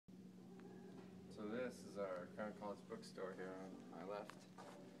This is our Crown College bookstore here on my left.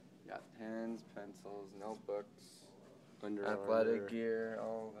 Got pens, pencils, notebooks, athletic gear,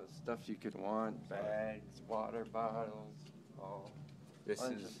 all the stuff you could want, bags, water bottles, all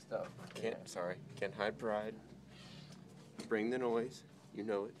bunch of stuff. Can't hide pride. Bring the noise. You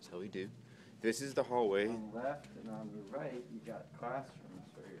know it, so we do. This is the hallway. On the left and on the right, you got classrooms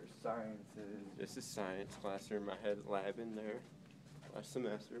for your sciences. This is science classroom. I had a lab in there last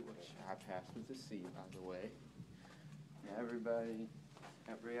semester, which I passed with a C, by the way. Everybody,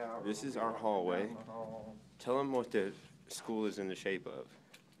 every hour. This is our hallway. Hall. Tell them what the school is in the shape of.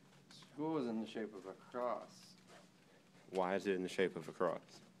 School is in the shape of a cross. Why is it in the shape of a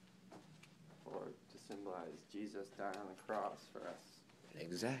cross? Or to symbolize Jesus died on the cross for us.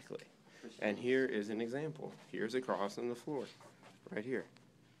 Exactly. And here is an example. Here's a cross on the floor, right here.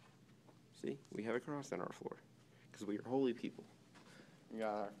 See, we have a cross on our floor because we are holy people. We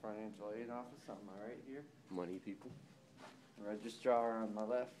got our financial aid office on my right here. Money people. Registrar on my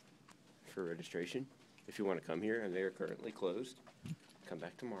left. For registration. If you want to come here, and they are currently closed, come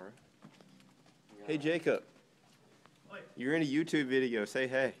back tomorrow. Hey, Jacob. Oi. You're in a YouTube video. Say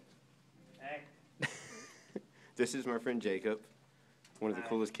hey. Hey. This is my friend Jacob, one of the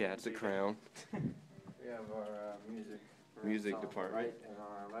coolest cats at Crown. We have our music on department. Right and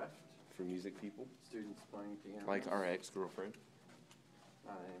on our left. For music people. Students playing piano. Like our ex-girlfriend.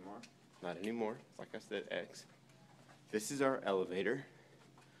 Not anymore. Not anymore. Like I said, ex. This is our elevator,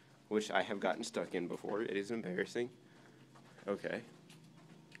 which I have gotten stuck in before. It is embarrassing. Okay.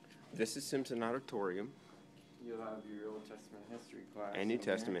 This is Simpson Auditorium. You'll have your Old Testament history class. And New in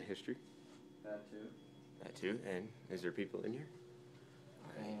Testament here. history. That too. That too. And is there people in here?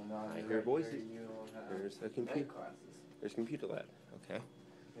 And on I your hear right voices. here, you'll have There's a night computer. classes. There's computer lab. Okay.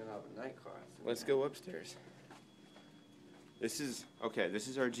 You'll have a night class. Let's go upstairs. This is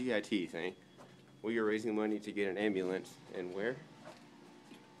our GIT thing. We are raising money to get an ambulance. And where?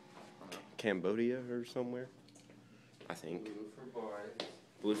 Cambodia or somewhere? I think. Blue for boys.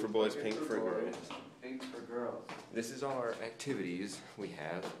 Blue for boys, pink for girls. Pink for girls. This is all our activities we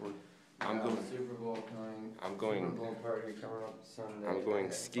have. I'm Got going. Super Bowl coming. I'm going. Super Bowl party coming up Sunday. I'm going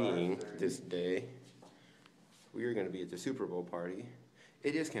at skiing 5:30. this day. We are going to be at the Super Bowl party.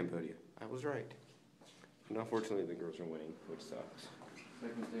 It is Cambodia. I was right. And unfortunately, the girls are winning, which sucks.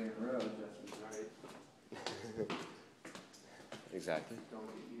 Second day in a row, Justin's right. Exactly. Don't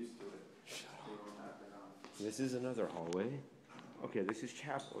get used to it. Shut It won't happen often. This is another hallway. Okay, this is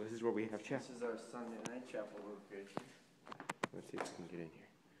chapel. This is where we have chapel. This is our Sunday night chapel location. Let's see if we can get in here.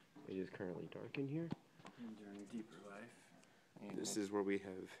 It is currently dark in here. During deeper life. This is where we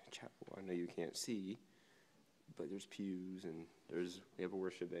have chapel. I know you can't see, but there's pews and we have a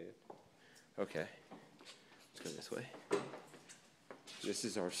worship band. Okay, let's go this way. This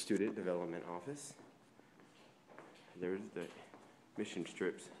is our student development office. There's the mission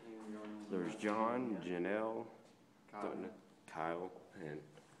strips. There's John, Janelle, Kyle, and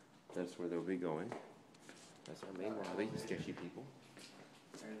that's where they'll be going. That's our main lobby, sketchy people.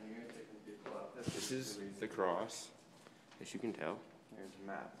 This is the cross, as you can tell. Here's a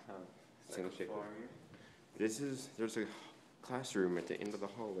map. It's in the shape of. There's a classroom at the end of the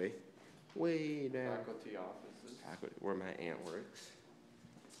hallway, way down. Faculty offices. Where my aunt works.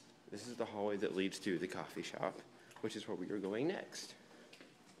 This is the hallway that leads to the coffee shop, which is where we are going next.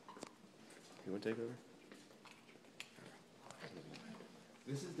 You want to take over?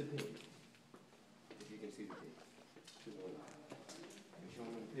 This is the pig. If you can see the pig. You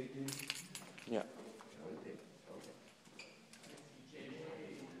showing them the pig, dude? Yeah. Showing the pig. Okay.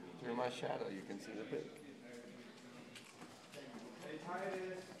 Near my shadow, you can see the pig. Hey,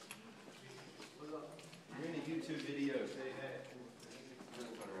 Titus. What's up? You're in a YouTube video. Say hey.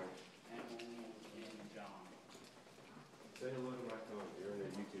 Say hello to my phone. You're in a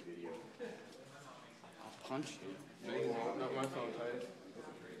YouTube video. I'll punch you. No, you won't. Not my phone, Titus.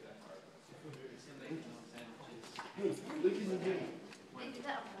 Look at the video. They did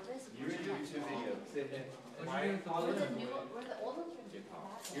that on purpose. You're in a YouTube video. Say hey. Were the old ones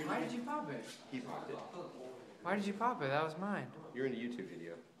or Why did you pop it? He popped it. Why did you pop it? That was mine. You're in a YouTube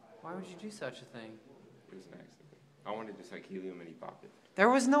video. Why would you do such a thing? It was an accident. I wanted to suck helium and he popped it. There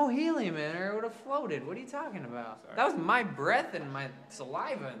was no helium in it, or it would have floated. What are you talking about? Sorry. That was my breath and my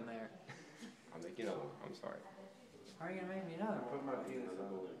saliva in there. I'll make you another one. I'm sorry. How are you gonna make me another one? Put my penis Another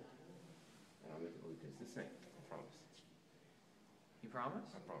on. balloon. And I'll make it look just the same. I promise. You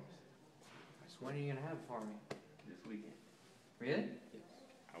promise? I promise. I swear. When are you gonna have it for me? This weekend. Really? Yes.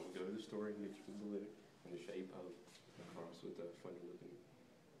 I will go to the store and get you the balloon in the shape of a cross with a funny looking,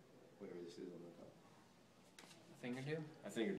 whatever this is on the top. A finger too? I think